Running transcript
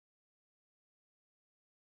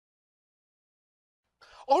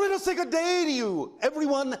Oh, let us say good day to you,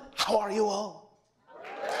 everyone. How are you all?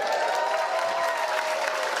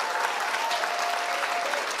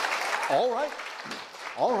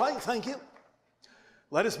 All right, thank you.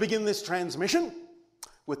 Let us begin this transmission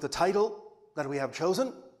with the title that we have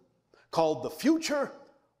chosen, called The Future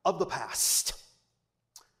of the Past.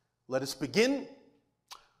 Let us begin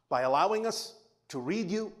by allowing us to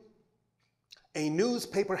read you a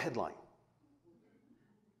newspaper headline.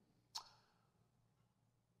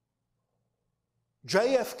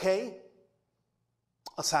 JFK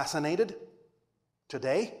assassinated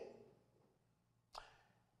today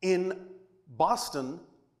in Boston,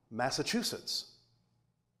 Massachusetts.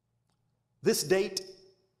 This date,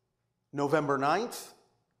 November 9th,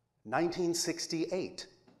 1968.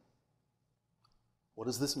 What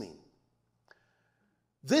does this mean?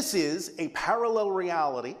 This is a parallel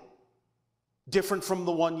reality, different from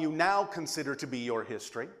the one you now consider to be your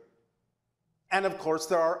history. And of course,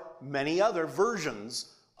 there are many other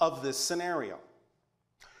versions of this scenario.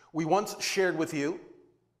 We once shared with you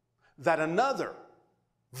that another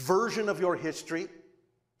version of your history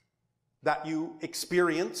that you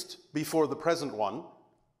experienced before the present one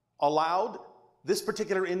allowed this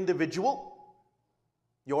particular individual,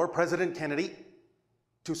 your President Kennedy,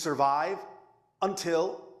 to survive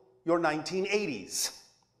until your 1980s.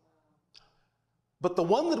 But the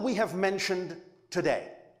one that we have mentioned today,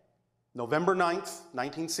 November 9th,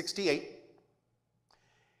 1968,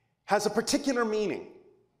 has a particular meaning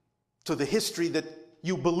to the history that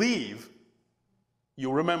you believe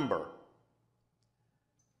you remember.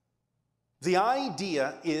 The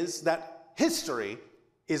idea is that history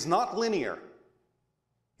is not linear.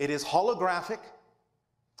 It is holographic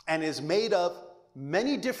and is made of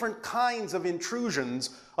many different kinds of intrusions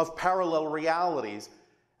of parallel realities.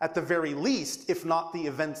 At the very least, if not the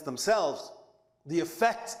events themselves, the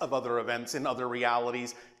effects of other events in other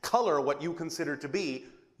realities color what you consider to be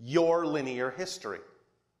your linear history.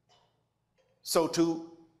 So to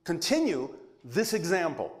continue this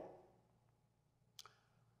example,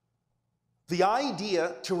 the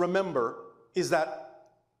idea to remember is that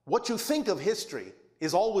what you think of history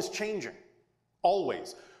is always changing,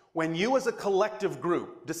 always. When you as a collective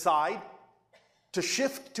group decide to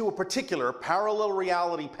shift to a particular parallel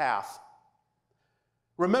reality path,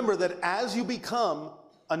 remember that as you become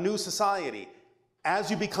a new society,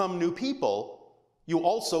 as you become new people, you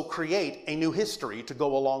also create a new history to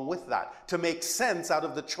go along with that, to make sense out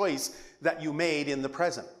of the choice that you made in the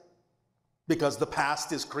present. Because the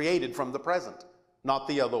past is created from the present, not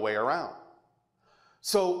the other way around.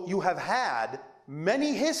 So you have had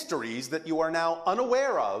many histories that you are now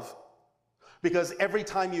unaware of, because every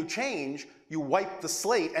time you change, you wipe the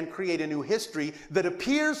slate and create a new history that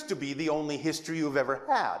appears to be the only history you've ever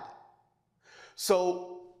had.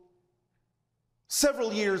 So,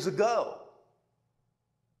 several years ago,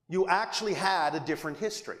 you actually had a different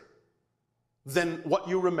history than what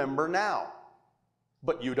you remember now.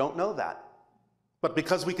 But you don't know that. But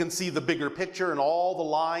because we can see the bigger picture and all the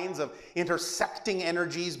lines of intersecting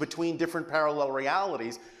energies between different parallel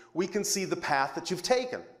realities, we can see the path that you've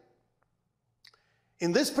taken.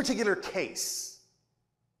 In this particular case,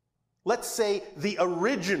 let's say the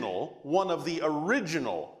original, one of the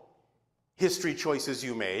original history choices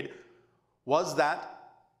you made was that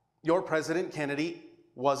your President Kennedy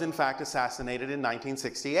was in fact assassinated in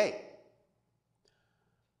 1968.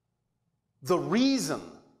 The reason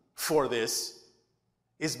for this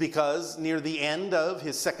is because near the end of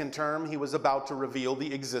his second term, he was about to reveal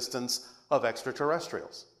the existence of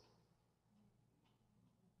extraterrestrials.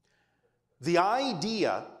 The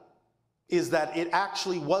idea is that it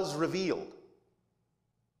actually was revealed.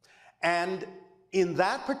 And in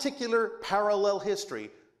that particular parallel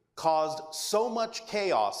history caused so much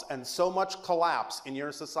chaos and so much collapse in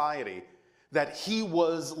your society that he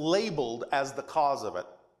was labeled as the cause of it.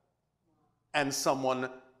 And someone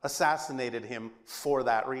assassinated him for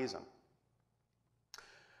that reason.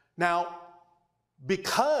 Now,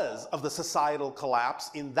 because of the societal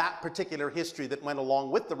collapse in that particular history that went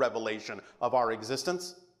along with the revelation of our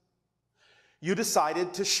existence, you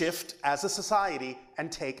decided to shift as a society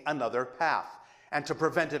and take another path. And to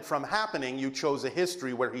prevent it from happening, you chose a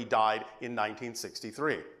history where he died in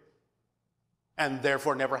 1963. And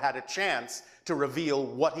therefore never had a chance to reveal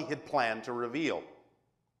what he had planned to reveal.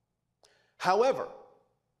 However,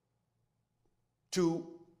 to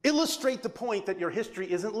illustrate the point that your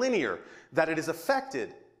history isn't linear, that it is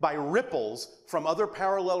affected by ripples from other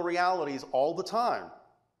parallel realities all the time.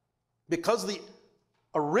 Because the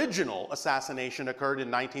original assassination occurred in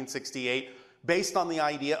 1968, based on the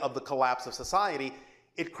idea of the collapse of society,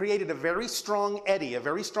 it created a very strong eddy, a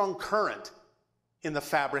very strong current in the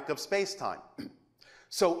fabric of space-time.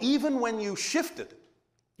 So even when you shifted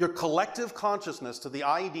your collective consciousness to the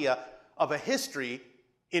idea of a history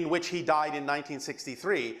in which he died in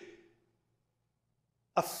 1963,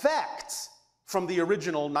 effects from the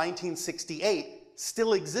original 1968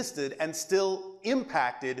 still existed and still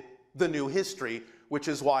impacted the new history, which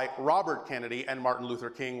is why Robert Kennedy and Martin Luther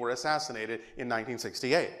King were assassinated in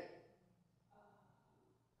 1968.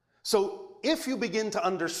 So if you begin to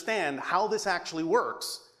understand how this actually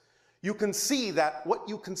works, you can see that what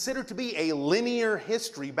you consider to be a linear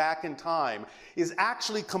history back in time is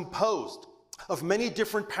actually composed of many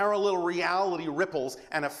different parallel reality ripples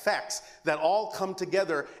and effects that all come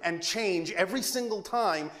together and change every single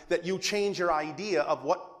time that you change your idea of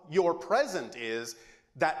what your present is.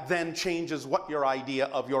 That then changes what your idea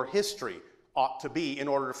of your history ought to be in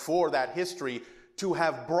order for that history to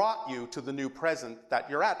have brought you to the new present that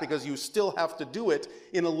you're at, because you still have to do it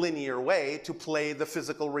in a linear way to play the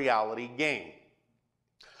physical reality game.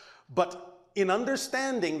 But in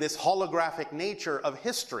understanding this holographic nature of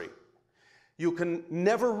history, you can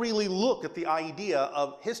never really look at the idea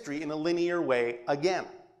of history in a linear way again.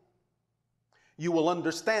 You will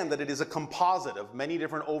understand that it is a composite of many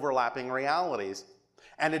different overlapping realities,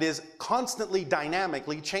 and it is constantly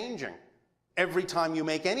dynamically changing every time you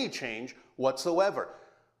make any change whatsoever.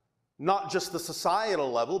 Not just the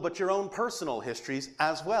societal level, but your own personal histories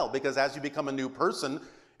as well, because as you become a new person,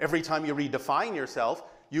 every time you redefine yourself,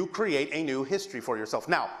 you create a new history for yourself.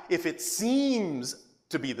 Now, if it seems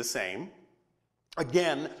to be the same,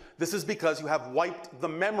 again, this is because you have wiped the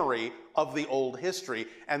memory of the old history,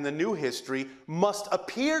 and the new history must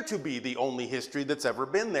appear to be the only history that's ever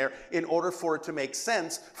been there in order for it to make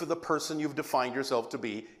sense for the person you've defined yourself to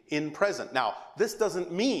be in present. Now, this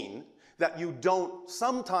doesn't mean that you don't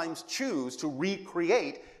sometimes choose to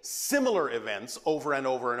recreate similar events over and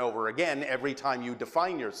over and over again every time you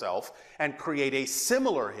define yourself and create a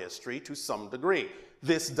similar history to some degree.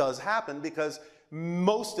 This does happen because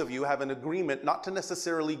most of you have an agreement not to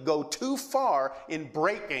necessarily go too far in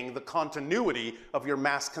breaking the continuity of your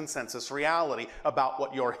mass consensus reality about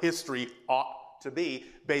what your history ought to be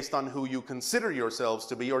based on who you consider yourselves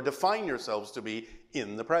to be or define yourselves to be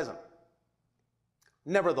in the present.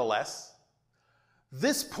 Nevertheless,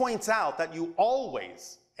 this points out that you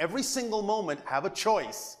always, every single moment, have a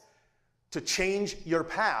choice to change your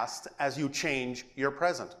past as you change your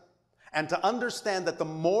present. And to understand that the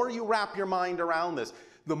more you wrap your mind around this,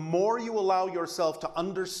 the more you allow yourself to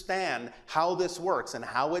understand how this works and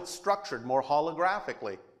how it's structured more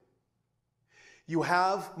holographically, you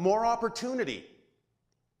have more opportunity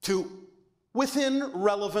to, within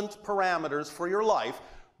relevant parameters for your life,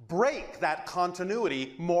 break that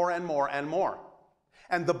continuity more and more and more.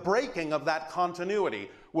 And the breaking of that continuity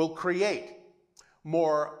will create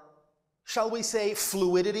more, shall we say,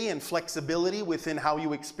 fluidity and flexibility within how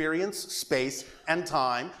you experience space and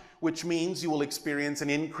time, which means you will experience an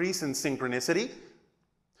increase in synchronicity,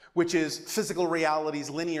 which is physical reality's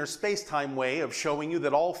linear space-time way of showing you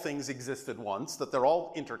that all things existed once, that they're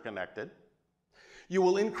all interconnected. You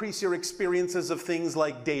will increase your experiences of things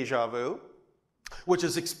like déjà vu, which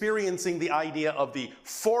is experiencing the idea of the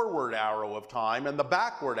forward arrow of time and the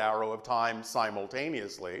backward arrow of time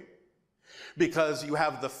simultaneously, because you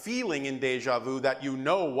have the feeling in déjà vu that you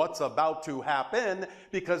know what's about to happen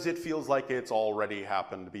because it feels like it's already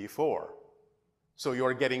happened before. So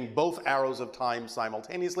you're getting both arrows of time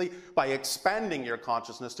simultaneously by expanding your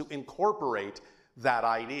consciousness to incorporate that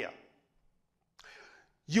idea.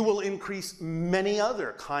 You will increase many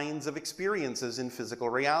other kinds of experiences in physical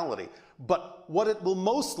reality. But what it will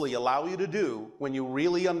mostly allow you to do when you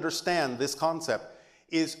really understand this concept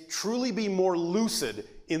is truly be more lucid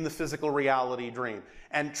in the physical reality dream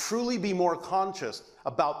and truly be more conscious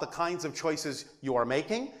about the kinds of choices you are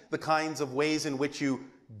making, the kinds of ways in which you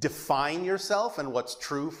define yourself and what's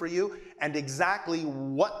true for you, and exactly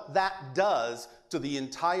what that does to the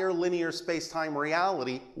entire linear space-time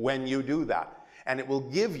reality when you do that. And it will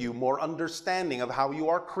give you more understanding of how you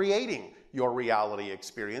are creating your reality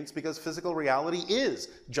experience, because physical reality is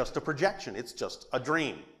just a projection. It's just a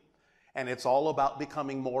dream. And it's all about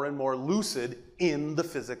becoming more and more lucid in the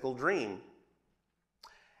physical dream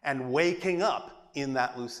and waking up in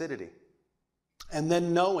that lucidity. And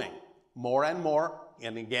then knowing more and more,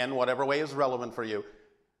 and again, whatever way is relevant for you,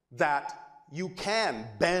 that you can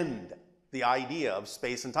bend the idea of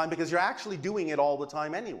space and time because you're actually doing it all the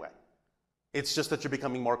time anyway. It's just that you're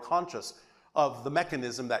becoming more conscious of the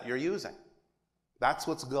mechanism that you're using. That's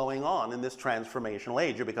what's going on in this transformational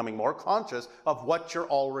age. You're becoming more conscious of what you're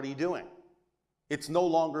already doing. It's no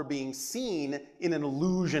longer being seen in an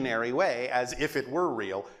illusionary way as if it were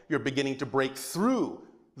real. You're beginning to break through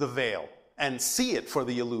the veil and see it for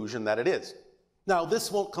the illusion that it is. Now,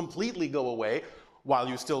 this won't completely go away while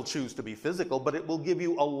you still choose to be physical, but it will give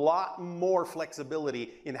you a lot more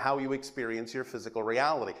flexibility in how you experience your physical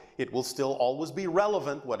reality. It will still always be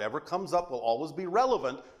relevant. Whatever comes up will always be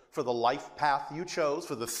relevant for the life path you chose,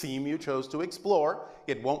 for the theme you chose to explore.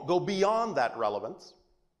 It won't go beyond that relevance.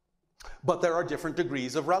 But there are different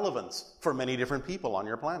degrees of relevance for many different people on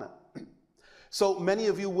your planet. So many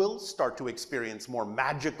of you will start to experience more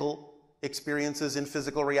magical experiences in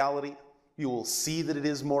physical reality. You will see that it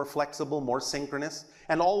is more flexible, more synchronous,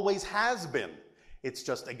 and always has been. It's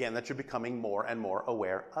just, again, that you're becoming more and more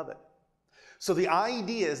aware of it. So the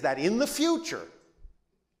idea is that in the future,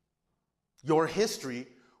 your history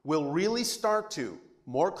will really start to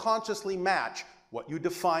more consciously match what you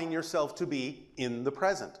define yourself to be in the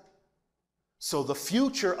present. So the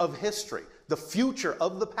future of history, the future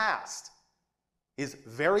of the past, is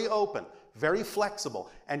very open, very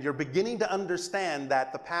flexible, and you're beginning to understand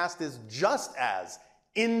that the past is just as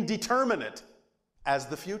indeterminate as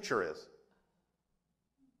the future is.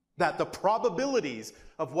 That the probabilities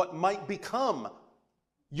of what might become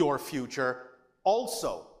your future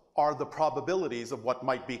also are the probabilities of what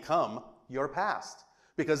might become your past.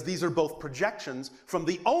 Because these are both projections from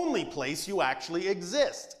the only place you actually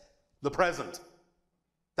exist, the present.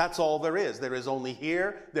 That's all there is. There is only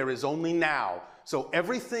here, there is only now. So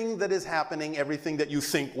everything that is happening, everything that you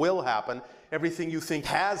think will happen, everything you think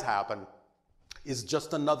has happened, is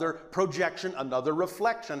just another projection, another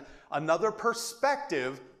reflection, another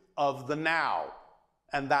perspective of the now.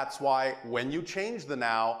 And that's why when you change the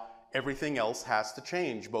now, everything else has to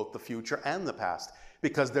change, both the future and the past,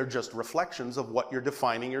 because they're just reflections of what you're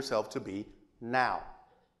defining yourself to be now,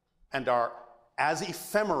 and are as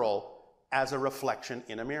ephemeral as a reflection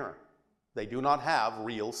in a mirror. They do not have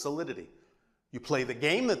real solidity. You play the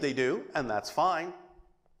game that they do, and that's fine.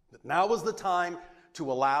 But now is the time to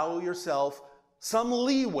allow yourself some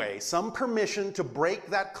leeway, some permission to break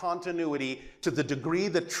that continuity to the degree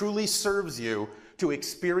that truly serves you to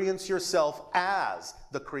experience yourself as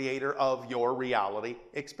the creator of your reality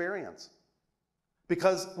experience.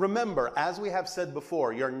 Because remember, as we have said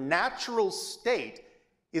before, your natural state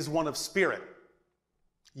is one of spirit.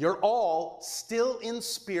 You're all still in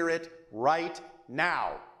spirit right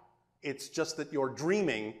now. It's just that you're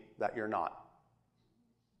dreaming that you're not.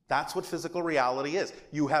 That's what physical reality is.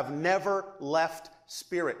 You have never left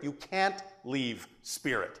spirit. You can't leave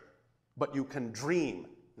spirit, but you can dream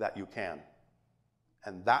that you can.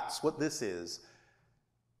 And that's what this is.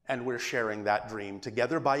 And we're sharing that dream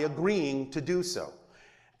together by agreeing to do so.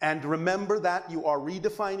 And remember that you are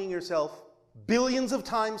redefining yourself billions of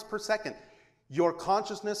times per second. Your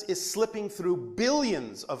consciousness is slipping through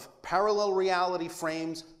billions of parallel reality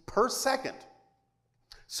frames per second.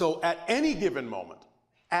 So at any given moment,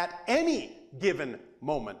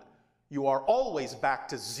 you are always back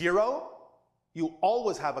to zero. You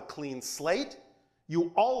always have a clean slate.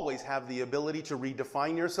 You always have the ability to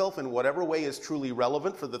redefine yourself in whatever way is truly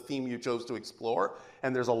relevant for the theme you chose to explore.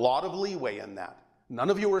 And there's a lot of leeway in that. None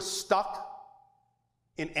of you are stuck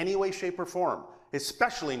in any way, shape, or form,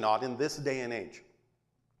 especially not in this day and age.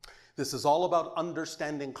 This is all about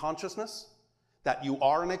understanding consciousness, that you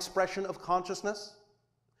are an expression of consciousness,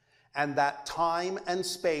 and that time and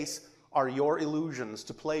space are your illusions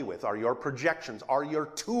to play with, are your projections, are your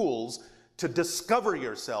tools to discover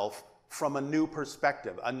yourself from a new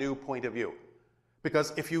perspective, a new point of view.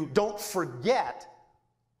 Because if you don't forget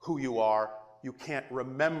who you are, you can't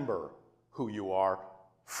remember who you are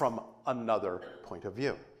from another point of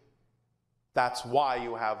view. That's why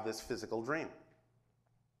you have this physical dream.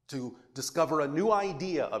 To discover a new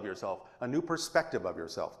idea of yourself, a new perspective of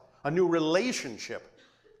yourself, a new relationship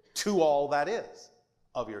to all that is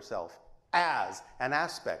of yourself as an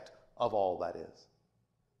aspect of all that is.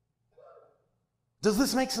 Does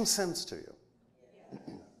this make some sense to you?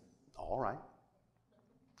 All right.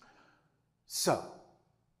 So,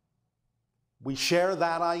 we share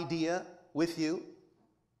that idea with you,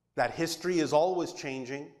 that history is always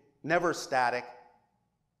changing, never static,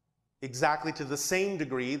 exactly to the same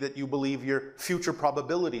degree that you believe your future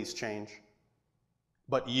probabilities change.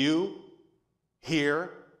 But you,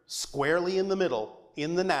 here, squarely in the middle,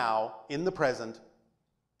 in the now, in the present,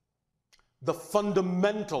 the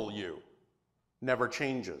fundamental you never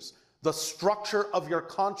changes. The structure of your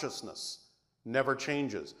consciousness never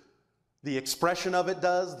changes. The expression of it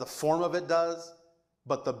does, the form of it does,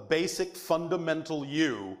 but the basic fundamental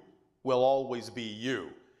you will always be you.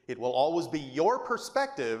 It will always be your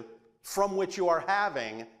perspective from which you are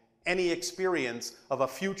having any experience of a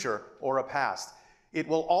future or a past. It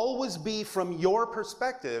will always be from your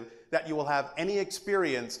perspective that you will have any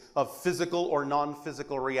experience of physical or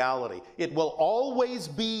non-physical reality. It will always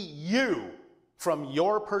be you, from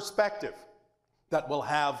your perspective, that will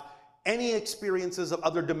have any experiences of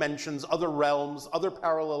other dimensions, other realms, other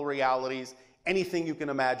parallel realities, anything you can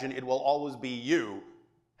imagine. It will always be you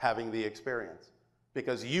having the experience,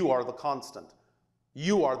 because you are the constant.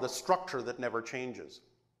 You are the structure that never changes.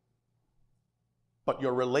 But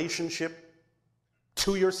your relationship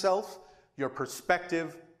to yourself, your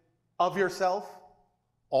perspective of yourself,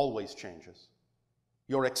 always changes.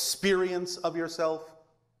 Your experience of yourself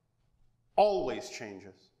always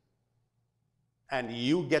changes. And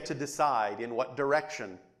you get to decide in what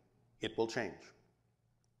direction it will change.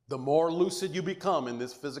 The more lucid you become in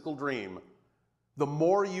this physical dream, the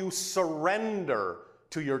more you surrender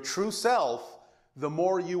to your true self, the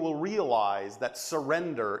more you will realize that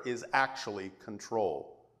surrender is actually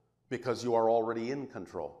control, because you are already in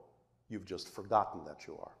control. You've just forgotten that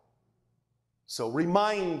you are. So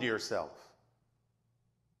remind yourself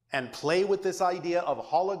and play with this idea of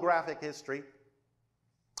holographic history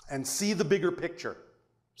and see the bigger picture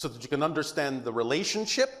so that you can understand the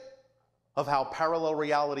relationship of how parallel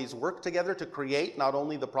realities work together to create not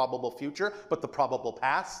only the probable future, but the probable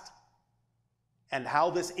past, and how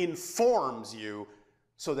this informs you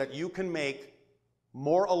so that you can make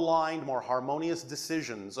more aligned, more harmonious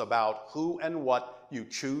decisions about who and what you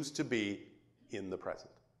choose to be in the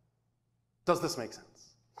present. Does this make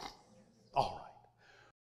sense? All right.